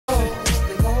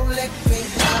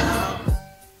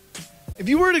If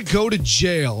you were to go to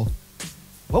jail,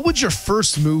 what would your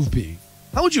first move be?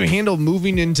 How would you handle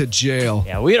moving into jail?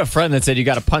 Yeah, we had a friend that said you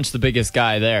got to punch the biggest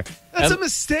guy there. That's a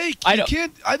mistake. You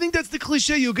can't. I think that's the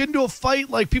cliche. You'll get into a fight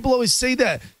like people always say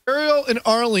that. Ariel in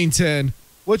Arlington,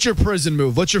 what's your prison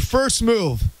move? What's your first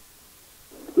move?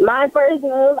 My first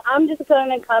move, I'm just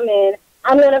going to come in.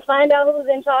 I'm going to find out who's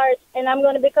in charge, and I'm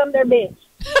going to become their bitch.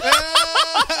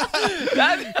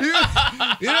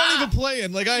 You're not even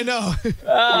playing. Like, I know.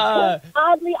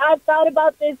 Oddly, I've thought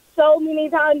about this so many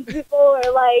times before.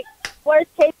 Like,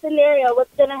 worst case scenario,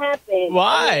 what's going to happen?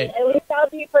 Why? At least I'll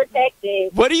be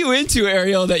protected. What are you into,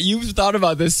 Ariel, that you've thought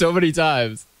about this so many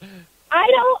times?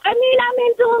 I'm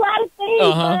into a lot of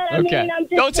things. Okay. I'm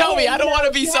just Don't tell me. I don't want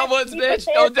to be you have someone's be bitch.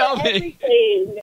 prepared Don't tell for me. everything.